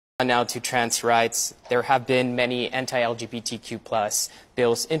Now to trans rights, there have been many anti-LGBTQ+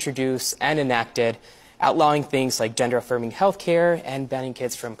 bills introduced and enacted, outlawing things like gender-affirming healthcare and banning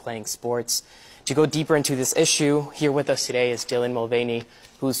kids from playing sports. To go deeper into this issue, here with us today is Dylan Mulvaney,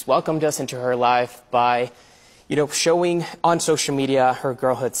 who's welcomed us into her life by, showing on social media her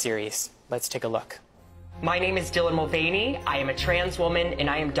Girlhood series. Let's take a look. My name is Dylan Mulvaney. I am a trans woman,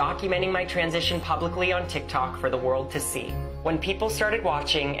 and I am documenting my transition publicly on TikTok for the world to see. When people started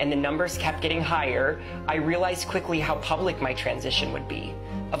watching and the numbers kept getting higher, I realized quickly how public my transition would be.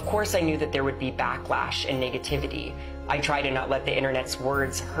 Of course, I knew that there would be backlash and negativity. I try to not let the internet's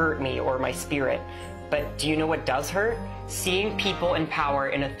words hurt me or my spirit. But do you know what does hurt? Seeing people in power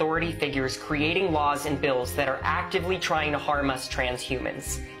and authority figures creating laws and bills that are actively trying to harm us trans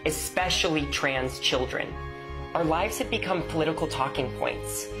humans, especially trans children. Our lives have become political talking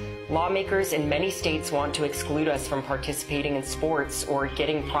points. Lawmakers in many states want to exclude us from participating in sports or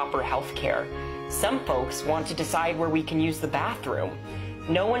getting proper health care. Some folks want to decide where we can use the bathroom.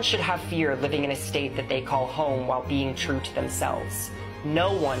 No one should have fear living in a state that they call home while being true to themselves.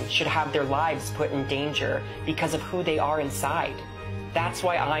 No one should have their lives put in danger because of who they are inside. That's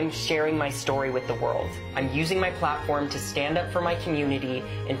why I'm sharing my story with the world. I'm using my platform to stand up for my community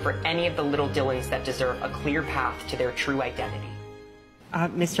and for any of the little Dylans that deserve a clear path to their true identity.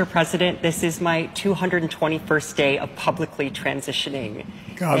 Mr. President, this is my 221st day of publicly transitioning.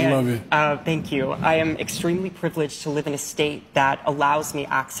 God love you. Thank you. I am extremely privileged to live in a state that allows me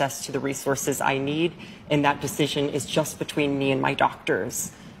access to the resources I need, and that decision is just between me and my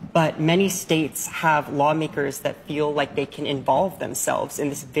doctors. But many states have lawmakers that feel like they can involve themselves in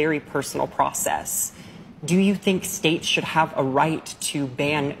this very personal process. Do you think states should have a right to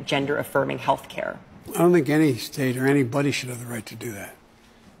ban gender-affirming health care? I don't think any state or anybody should have the right to do that.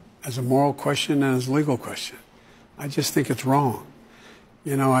 As a moral question and as a legal question. I just think it's wrong.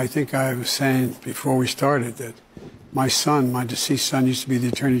 I think I was saying before we started that my son, my deceased son, used to be the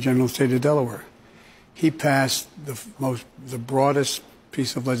Attorney General of the state of Delaware. He passed the broadest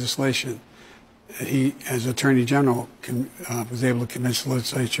piece of legislation. He, as Attorney General, was able to convince the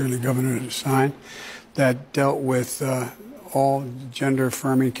legislature and the governor to sign that dealt with all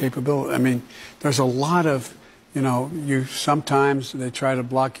gender-affirming capability. I mean, there's a lot of, sometimes they try to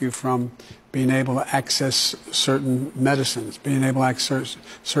block you from being able to access certain medicines, being able to access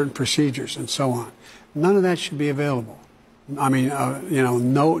certain procedures, and so on. None of that should be available. I mean,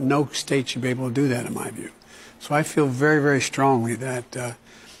 no state should be able to do that, in my view. So I feel very, very strongly that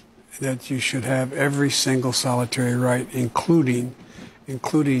that you should have every single solitary right, including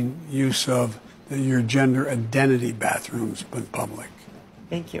use of your gender identity bathrooms in public.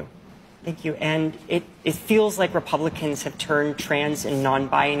 Thank you. Thank you. And it feels like Republicans have turned trans and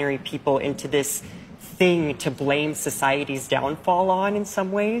non-binary people into this thing to blame society's downfall on in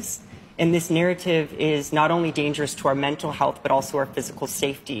some ways. And this narrative is not only dangerous to our mental health, but also our physical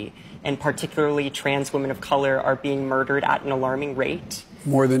safety. And particularly trans women of color are being murdered at an alarming rate.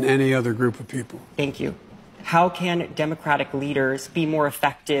 More than any other group of people. Thank you. How can Democratic leaders be more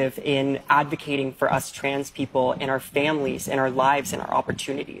effective in advocating for us trans people and our families and our lives and our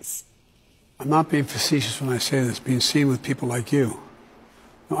opportunities? I'm not being facetious when I say this, being seen with people like you.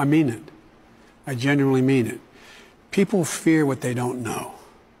 No, I mean it. I genuinely mean it. People fear what they don't know.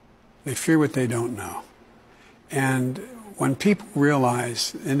 They fear what they don't know. And when people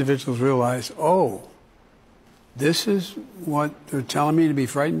realize, individuals realize, oh, this is what they're telling me to be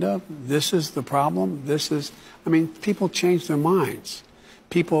frightened of? This is the problem? People change their minds.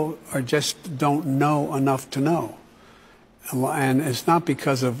 People just don't know enough to know. And it's not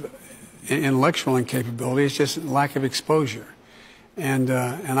because of intellectual incapability, it's just lack of exposure. And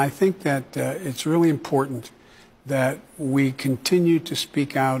I think that it's really important that we continue to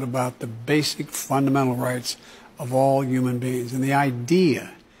speak out about the basic fundamental rights of all human beings. And the idea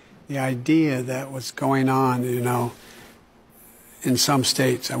that what's going on, in some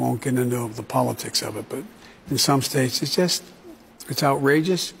states, I won't get into the politics of it, but in some states, it's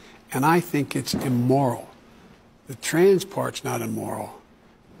outrageous, and I think it's immoral. The trans part's not immoral.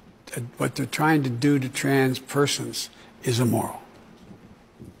 What they're trying to do to trans persons is immoral.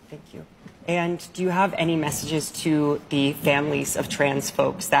 Thank you. And do you have any messages to the families of trans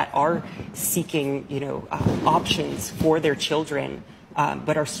folks that are seeking, options for their children,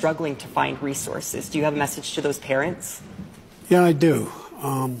 but are struggling to find resources? Do you have a message to those parents? Yeah, I do.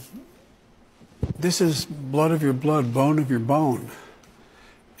 This is blood of your blood, bone of your bone.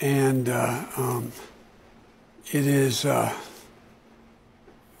 And it is,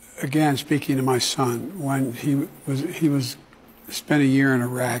 again, speaking to my son, when he spent a year in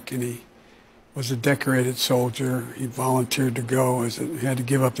Iraq, and was a decorated soldier. He volunteered to go. He had to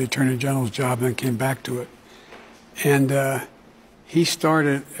give up the Attorney General's job and then came back to it. And he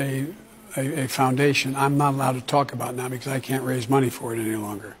started a foundation I'm not allowed to talk about now because I can't raise money for it any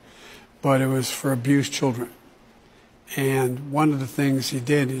longer. But it was for abused children. And one of the things he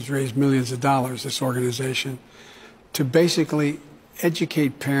did is raise millions of dollars, this organization, to basically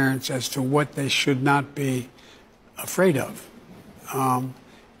educate parents as to what they should not be afraid of.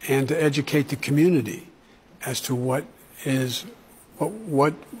 And to educate the community as to what is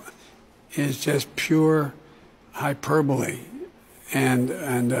just pure hyperbole,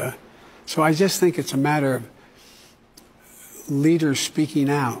 and so I just think it's a matter of leaders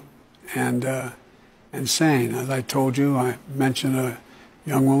speaking out and saying, as I told you, I mentioned a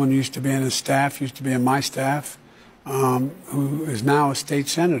young woman who used to be in his staff, used to be in my staff, who is now a state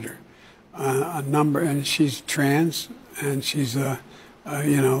senator, and she's trans, and she's a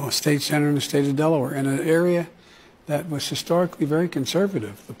state senator in the state of Delaware, in an area that was historically very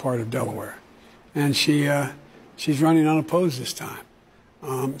conservative, the part of Delaware. And she's running unopposed this time.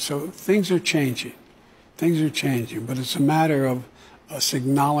 So things are changing. Things are changing. But it's a matter of us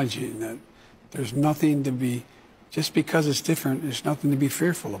acknowledging that there's nothing to be, just because it's different, there's nothing to be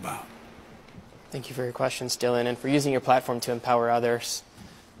fearful about. Thank you for your questions, Dylan, and for using your platform to empower others.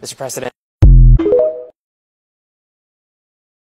 Mr. President.